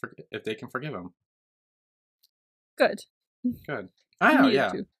asks if they can forgive him. Good. I know,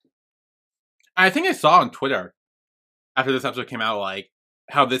 yeah. I think I saw on Twitter, after this episode came out, like,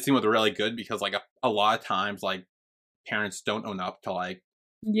 how this scene was really good because, like, a lot of times, like, parents don't own up to, like,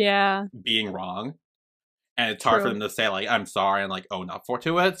 yeah, being wrong. And it's hard for them to say, like, I'm sorry and, like, own up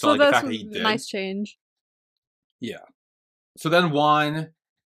to it. So like, the fact that he did. Nice change. Yeah. So then Juan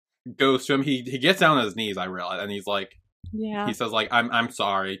goes to him. He gets down on his knees, I realize. And he's like, yeah. He says, like, I'm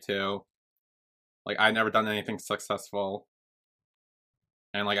sorry, too. Like, I've never done anything successful.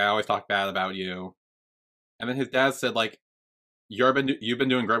 And, like, I always talk bad about you. And then his dad said, like, you've been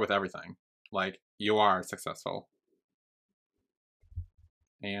doing great with everything. Like, you are successful.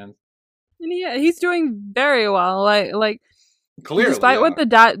 And yeah, he's doing very well. Like clearly, despite what the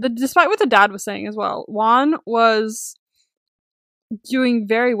dad was saying as well, Juan was doing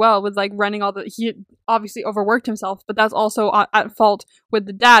very well with, like, running all the. He obviously overworked himself, but that's also at fault with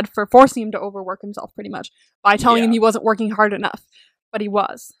the dad for forcing him to overwork himself, pretty much, by telling him he wasn't working hard enough, but he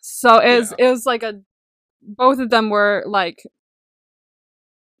was. So it was like both of them were, like,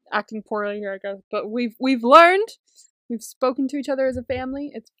 acting poorly here, I guess. But we've learned, we've spoken to each other as a family.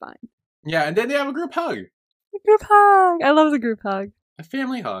 It's fine. Yeah, and then they have a group hug. A group hug. I love the group hug. A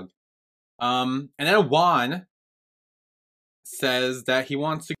family hug. And then Juan says that he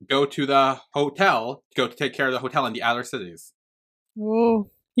wants to go to the hotel, to take care of the hotel in the outer cities. Oh,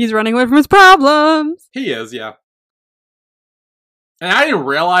 he's running away from his problems. He is, yeah. And I didn't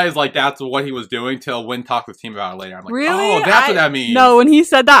realize, like, that's what he was doing till Wynn talked with Team about it later. I'm like, really? Oh, that's what that means. No, when he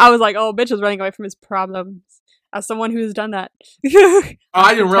said that, I was like, oh, bitch is running away from his problems. As someone who's done that.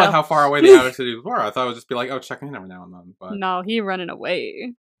 I didn't realize how far away the outer cities were. I thought it would just be like, oh, checking in every now and then. But no, he running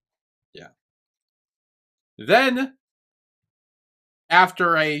away. Yeah. Then,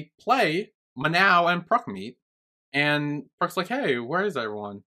 after a play, Manao and Pruk meet. And Pruk's like, hey, where is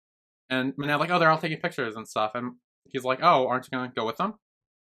everyone? And Manao's like, oh, they're all taking pictures and stuff. And he's like, oh, aren't you going to go with them?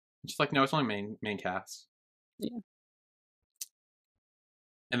 And she's like, no, it's only main cast. Yeah.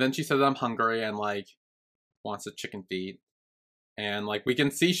 And then she says, I'm hungry and, like, wants a chicken feet. And, like, we can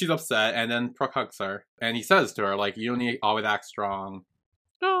see she's upset. And then Pruk hugs her. And he says to her, like, you don't need to always act strong.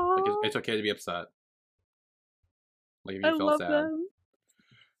 Aww. Like, it's okay to be upset. Like, if you feel sad. Them.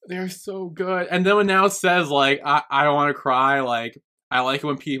 They're so good. And then when Now says, like, I don't want to cry. Like, I like it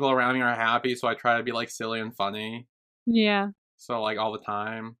when people around me are happy. So I try to be, like, silly and funny. Yeah. So, like, all the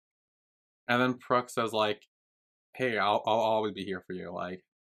time. And then Pruk says, like, hey, I'll always be here for you.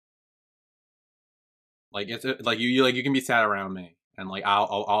 Like it's like you can be sad around me, and, like,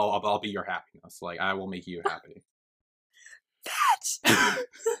 I'll be your happiness. Like, I will make you happy. That.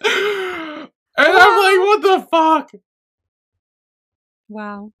 And I'm like, what the fuck?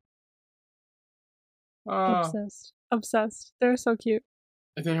 Wow. Obsessed. They're so cute.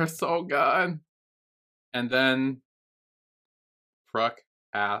 They are so good. And then Pruk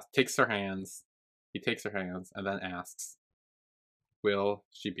takes her hands. He takes her hands and then asks, will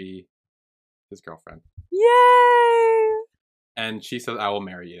she be his girlfriend? Yay! And she says, I will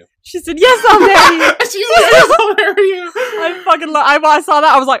marry you. She said, yes, I'll marry you. She said, yes, I'll marry you. I fucking I saw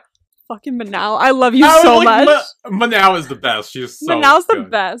that. I was like, fucking Manao. I love you so much. Manao is the best. She's so Manao's the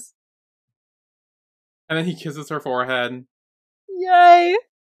best. And then he kisses her forehead. Yay.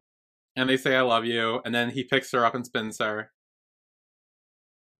 And they say, I love you. And then he picks her up and spins her.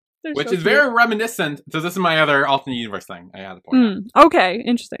 They're which so is cute. very reminiscent. So this is my other alternate universe thing I had to point out. Okay,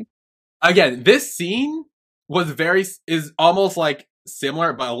 interesting. Again, this scene is almost, like,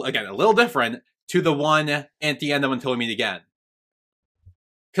 similar, but again, a little different to the one at the end of Until We Meet Again.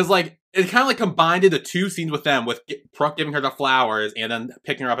 Because, like, it kind of, like, combined the two scenes with them, with Pruk giving her the flowers and then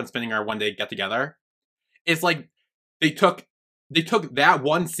picking her up and spinning her when they get together. It's like they took that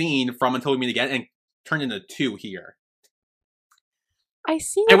one scene from Until We Meet Again and turned into two here. I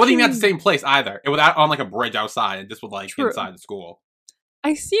see. It wasn't even at the same place either. It was on, like, a bridge outside, and this was, like, inside the school.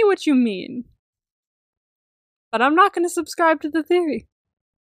 I see what you mean. But I'm not going to subscribe to the theory.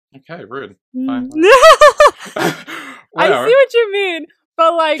 Okay, rude. Fine. I see what you mean.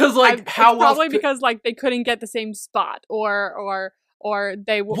 But, like, how probably because, like, they couldn't get the same spot or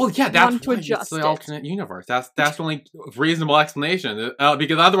they that's to adjust. It's the alternate universe. That's the only reasonable explanation.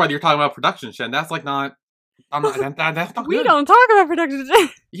 Because otherwise you're talking about production shit, and that's, like, not... that's not we good. don't talk about production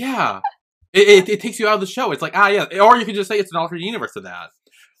shit. Yeah. It takes you out of the show. It's like, yeah. Or you could just say it's an alternate universe to that.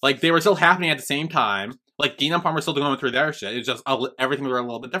 Like, they were still happening at the same time. Like, Dean and Palmer were still going through their shit. It's just everything was a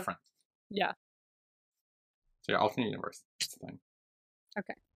little bit different. Yeah. So, yeah, alternate universe. That's the thing.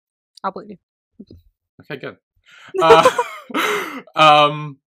 Okay. I'll believe you. Okay, good.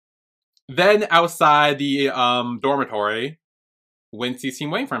 Then outside the dormitory, Wynn sees Team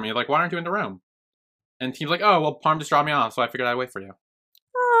waiting for me. Like, why aren't you in the room? And Team's like, oh, well, Palm just dropped me off, so I figured I'd wait for you.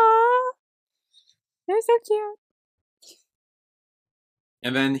 Aww. They're so cute.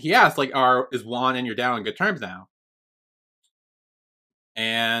 And then he asks, like, is Juan and your dad on good terms now?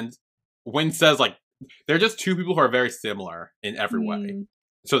 And Wynn says, like, they're just two people who are very similar in every way.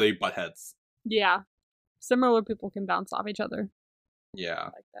 So they butt heads. Yeah. Similar people can bounce off each other. Yeah.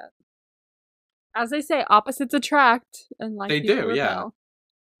 Like that. As they say, opposites attract. And like they do, yeah.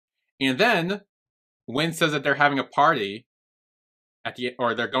 And then, Wynn says that they're having a party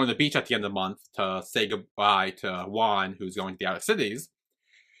or they're going to the beach at the end of the month to say goodbye to Juan, who's going to the outer cities.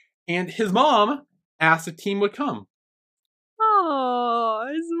 And his mom asked if Team would come. Oh,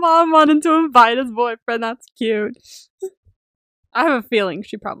 his mom wanted to invite his boyfriend. That's cute. I have a feeling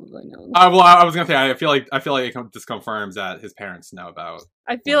she probably knows. Well, I was gonna say I feel like it just confirms that his parents know about.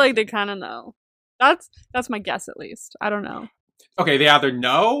 I feel like they kind of know. That's my guess, at least. I don't know. Okay, they either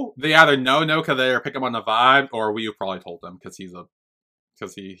know because they're picking up on the vibe, or we probably told them because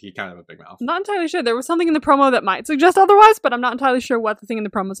he kind of a big mouth. I'm not entirely sure. There was something in the promo that might suggest otherwise, but I'm not entirely sure what the thing in the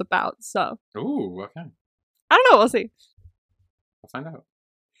promo is about. So. Ooh, okay. I don't know. We'll see. We'll find out.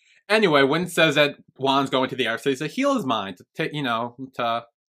 Anyway, Wynn says that Juan's going to the outer cities to heal his mind, to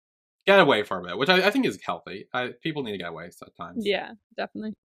get away from it, which I think is healthy. People need to get away sometimes. Yeah,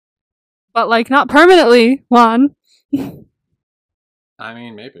 definitely. But, like, not permanently, Juan. I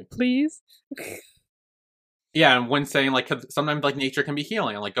mean, maybe. Please? Yeah, and Wynn's saying, like, sometimes, like, nature can be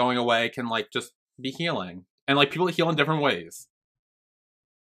healing, and, like, going away can, like, just be healing. And, like, people heal in different ways.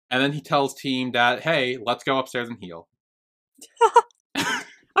 And then he tells Team that, hey, let's go upstairs and heal.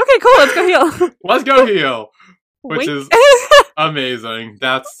 Okay, cool, let's go heal. Let's go heal. Which is amazing.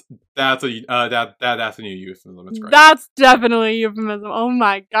 That's a new euphemism. It's great. That's definitely a euphemism. Oh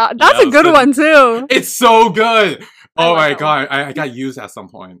my god. That's a good one too. It's so good. Oh my god. I got used at some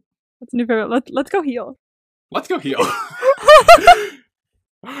point. That's a new favorite. Let's go heal. Let's go heal.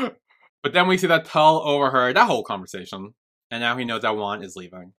 But then we see that Tull overheard that whole conversation. And now he knows that Juan is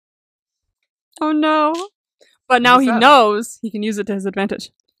leaving. Oh no. But now he knows he can use it to his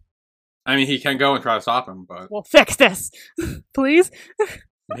advantage. I mean, he can go and try to stop him, but... We'll fix this! Please?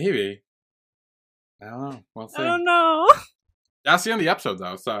 Maybe. I don't know. We'll see. I don't know. That's the end of the episode,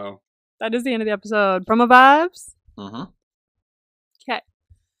 though, so... That is the end of the episode. Promo vibes? Mm-hmm. Okay.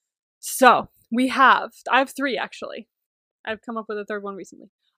 So, I have 3, actually. I've come up with a 3rd one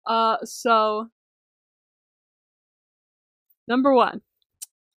recently. So... Number 1.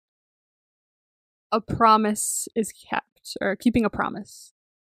 A promise is kept. Or keeping a promise.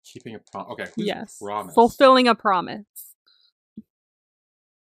 Keeping a promise. Okay. Yes. Promise. Fulfilling a promise.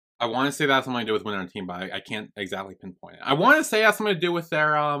 I want to say that has something to do with winning on team, but I can't exactly pinpoint it. I want to say it has something to do with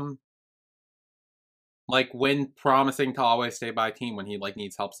their, like, when promising to always stay by team when he, like,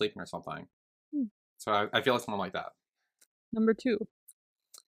 needs help sleeping or something. So I feel like something like that. Number 2.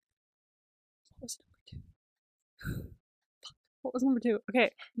 What was number 2? What was number 2?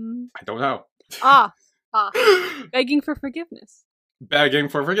 Okay. I don't know. Begging for forgiveness. Begging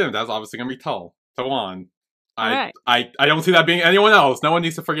for forgiveness. That's obviously going to be Tull. To Juan. Right. I don't see that being anyone else. No one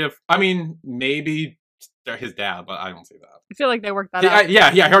needs to forgive. I mean, maybe they're his dad, but I don't see that. I feel like they worked that out. Yeah,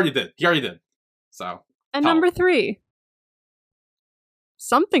 he already did. So. And number 3.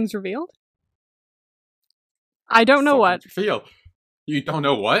 Something's revealed. I don't know what. You don't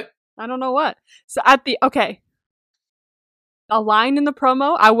know what? I don't know what. So okay. A line in the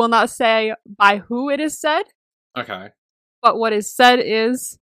promo, I will not say by who it is said. Okay. But what is said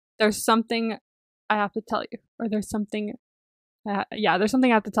is, there's something I have to tell you. Or there's something... there's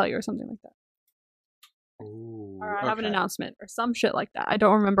something I have to tell you, or something like that. Ooh, or I have an announcement, or some shit like that. I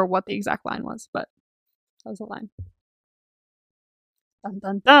don't remember what the exact line was, but that was a line. Dun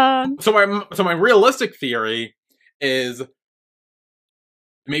dun dun! So my realistic theory is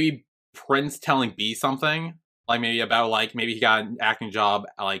maybe Prince telling B something. Like, maybe about, like, maybe he got an acting job,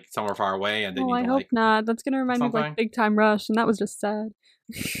 like, somewhere far away, and then I hope not. That's gonna remind me of, like, Big Time Rush, and that was just sad.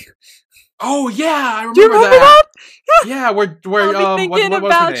 Oh, yeah! I remember Do you remember that? Yeah, where I'll be thinking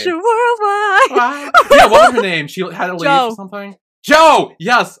about you worldwide. Yeah, what was her name? She had to leave or something? Joe!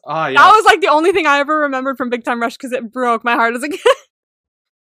 Yes! Yes. That was, like, the only thing I ever remembered from Big Time Rush, because it broke my heart as a kid.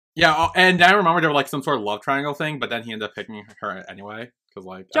 Yeah, and I remember there was, like, some sort of love triangle thing, but then he ended up picking her anyway, because,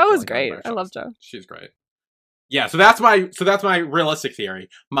 like... Joe is great. I love Joe. She's great. Yeah, so that's my realistic theory.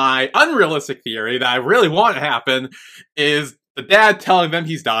 My unrealistic theory that I really want to happen is the dad telling them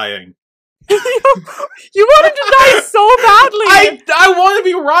he's dying. You want him to die so badly. I want to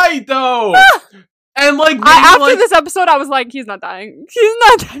be right though. And like after this episode, I was like, he's not dying. He's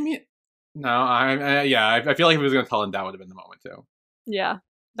not dying. I mean, no, I feel like if he was going to tell him, that would have been the moment too. Yeah,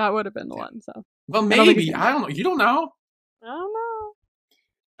 that would have been the one. So, well, maybe I don't know. You don't know. I don't know.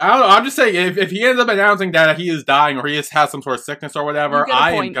 I'm just saying, if he ends up announcing that he is dying or he has some sort of sickness or whatever,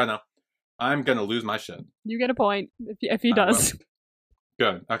 I'm gonna lose my shit. You get a point if he does.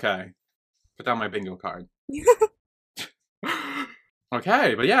 Good. Okay. put down my bingo card.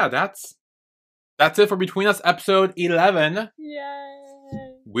 Okay, but yeah, that's it for Between Us episode 11. Yay!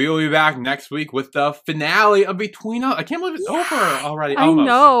 We will be back next week with the finale of Between Us. I can't believe it's over already. I Almost.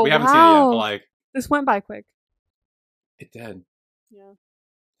 know. We haven't seen it yet, but like this went by quick. It did. Yeah.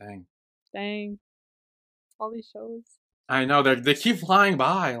 Dang. All these shows. I know, they keep flying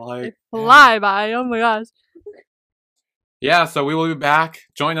by. Like they fly by. Oh my gosh. Yeah, so we will be back.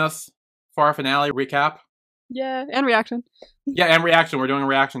 Join us for our finale recap. Yeah, and reaction. Yeah, and reaction. We're doing a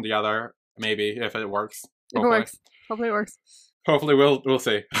reaction together. Maybe, if it works. If it works. Hopefully it works. Hopefully we'll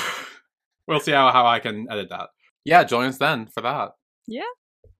see. We'll see how I can edit that. Yeah, join us then for that. Yeah.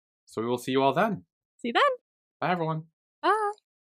 So we will see you all then. See you then. Bye, everyone. Bye.